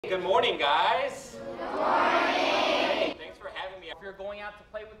Good morning, guys. Good morning. Hey, thanks for having me. If you're going out to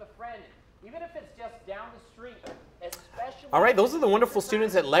play with a friend, even if it's just down the street, especially... All right, those are the wonderful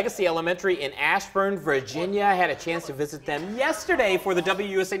students at Legacy Elementary in Ashburn, Virginia. I had a chance to visit them yesterday for the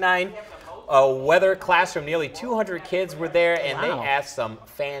WUSA9 weather classroom. Nearly 200 kids were there, and they asked some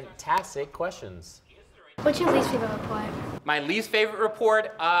fantastic questions. What's your least favorite report? My least favorite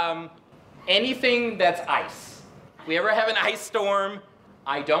report, anything that's ice. If we ever have an ice storm,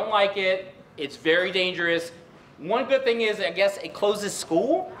 I don't like it. It's very dangerous. One good thing is, I guess, it closes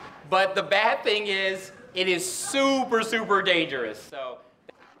school, but the bad thing is, it is super, super dangerous. So.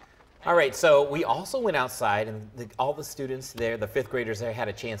 All right, so we also went outside, and all the students there, the fifth graders there, had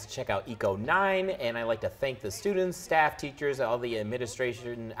a chance to check out ECO9, and I'd like to thank the students, staff, teachers, all the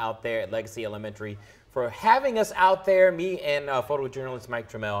administration out there at Legacy Elementary for having us out there. Me and photojournalist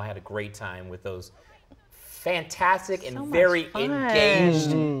Mike Trammell had a great time with those fantastic and very engaged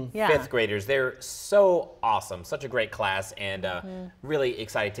fifth graders. They're so awesome, such a great class, and really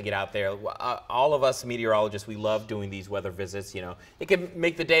excited to get out there. All of us meteorologists, we love doing these weather visits. You know, it can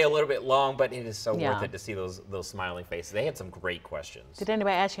make the day a little bit long, but it is so worth it to see those smiling faces. They had some great questions. Did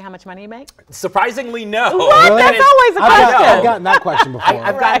anybody ask you how much money you make? Surprisingly, no. What? Really? That's always a question. I've gotten that question before.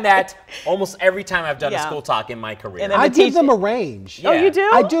 I've gotten that almost every time I've done a school talk in my career. And I give them a range. Oh, you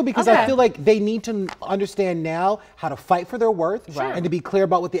do? I do, because I feel like they need to understand now how to fight for their worth and to be clear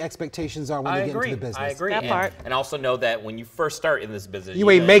about what the expectations are when they get into the business. I agree. That part. And also know that when you first start in this business, You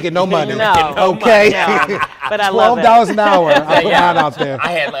ain't making no money. No. Okay. No. But I love it. $12 an hour. I put mine out there.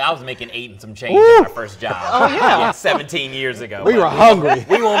 I was making 8 and some change in my first job. Oh, yeah. 17 years ago. We were hungry.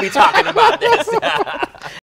 We won't be talking about this.